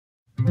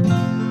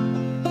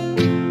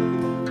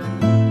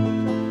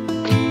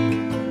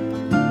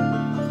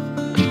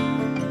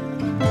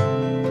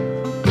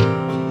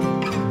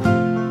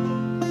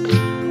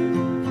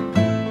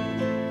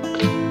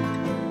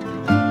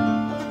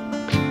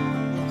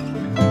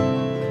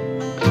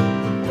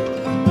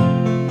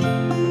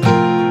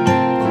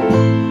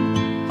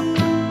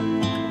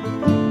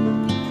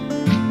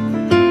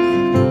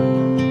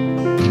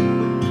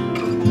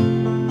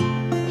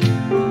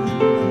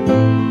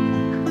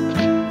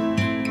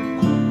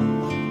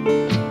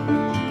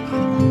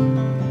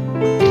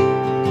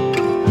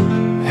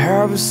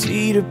have a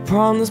seat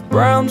upon this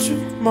branch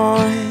of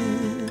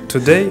mine.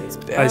 Today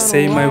I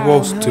say my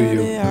vows to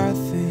you.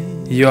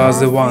 You are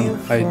the one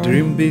I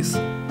dream with,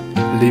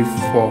 live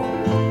for.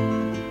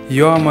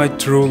 You are my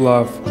true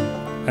love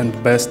and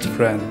best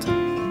friend.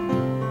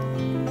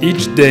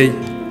 Each day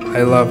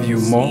I love you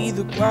more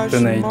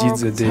than I did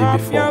the day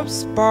before.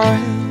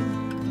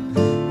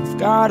 I've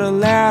got a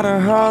ladder,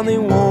 honey,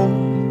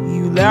 won't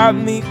you let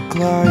me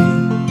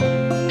climb?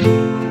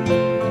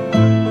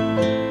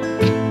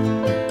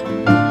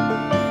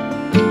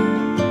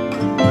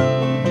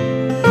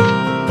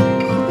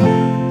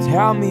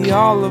 Tell me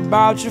all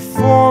about your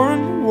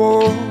foreign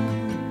war,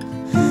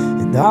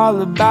 and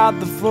all about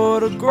the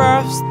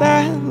photographs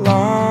that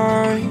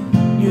line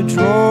your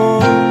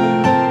drawer.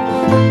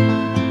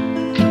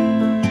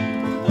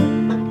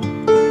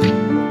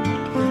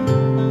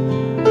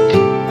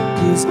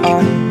 'Cause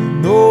I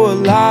know a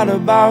lot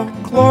about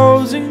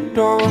closing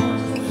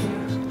doors,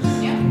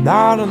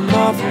 not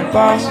enough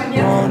about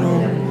what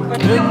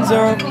opens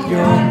up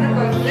yours.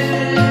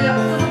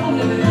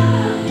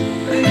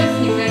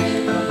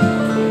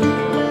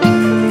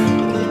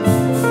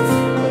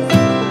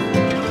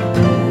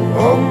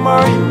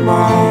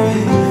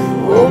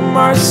 Oh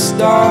my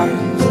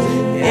stars,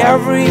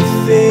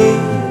 everything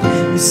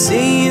you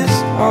see is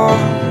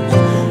ours.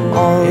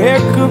 Or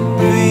it could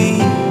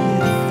be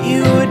if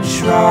you would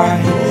try.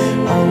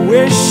 I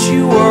wish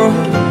you would,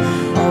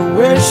 I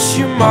wish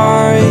you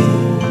might.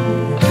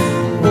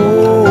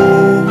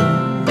 Oh,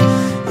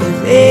 if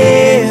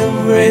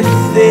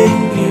everything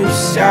you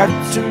said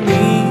to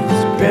me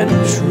has been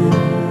true,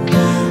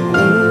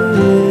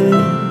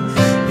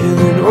 and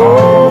then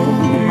all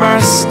my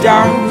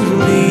stars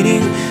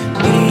leading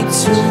me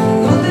to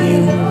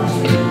you.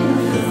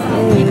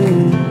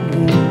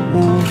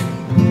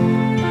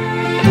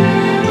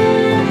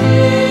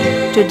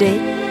 Today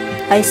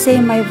I say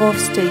my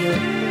vows to you.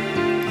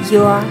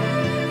 You are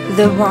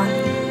the one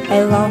I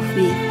love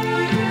with.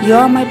 You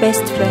are my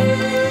best friend,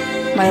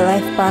 my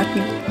life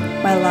partner,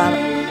 my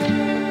lover.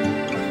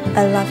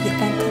 I love you,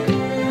 Anton.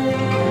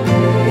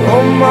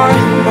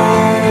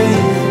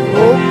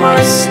 Oh my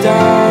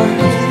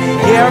stars,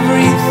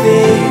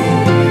 everything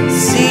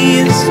see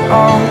is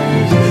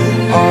ours.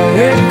 Or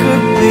it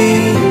could be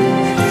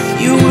if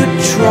you would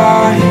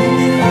try.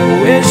 I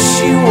wish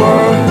you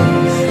would,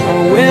 I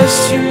wish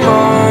you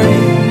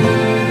might.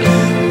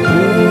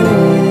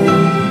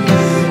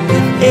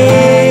 If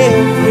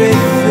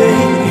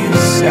everything you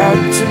said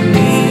to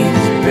me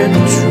has been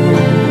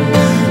true,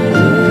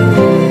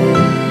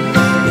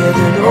 and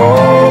then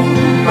all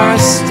my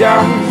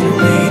stars are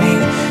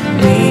leading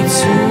me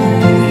to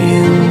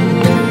you.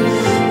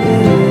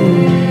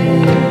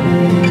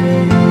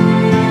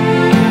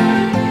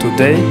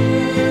 Today,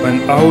 when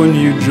our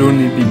new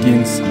journey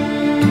begins,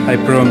 I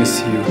promise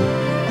you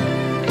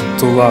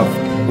to love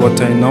what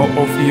I know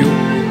of you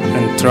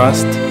and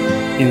trust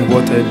in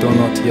what I do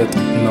not yet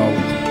know,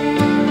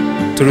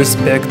 to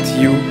respect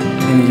you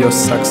in your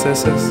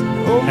successes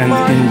and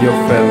in your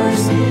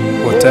failures,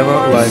 whatever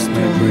life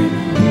may bring.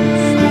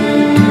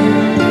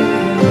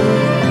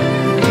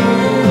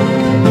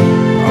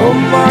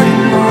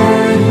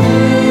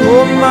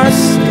 Oh my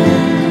star,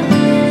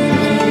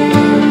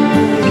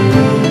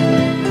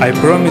 I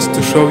promise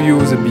to show you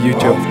the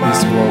beauty of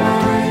this world,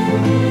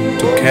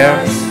 to care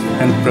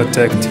and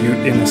protect you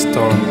in a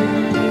storm,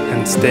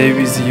 and stay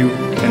with you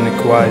in a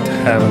quiet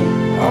heaven.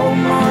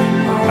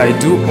 I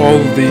do all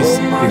this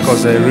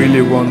because I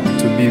really want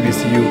to be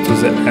with you to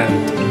the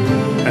end,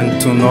 and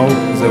to know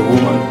the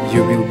woman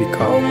you will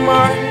become.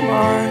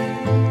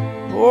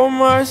 oh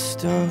my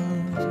stars.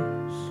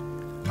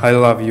 I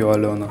love you,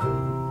 ALENA.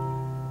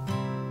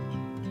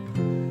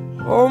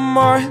 Oh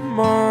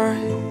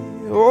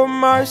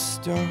my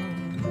stars.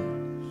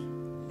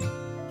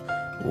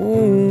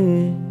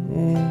 Ooh.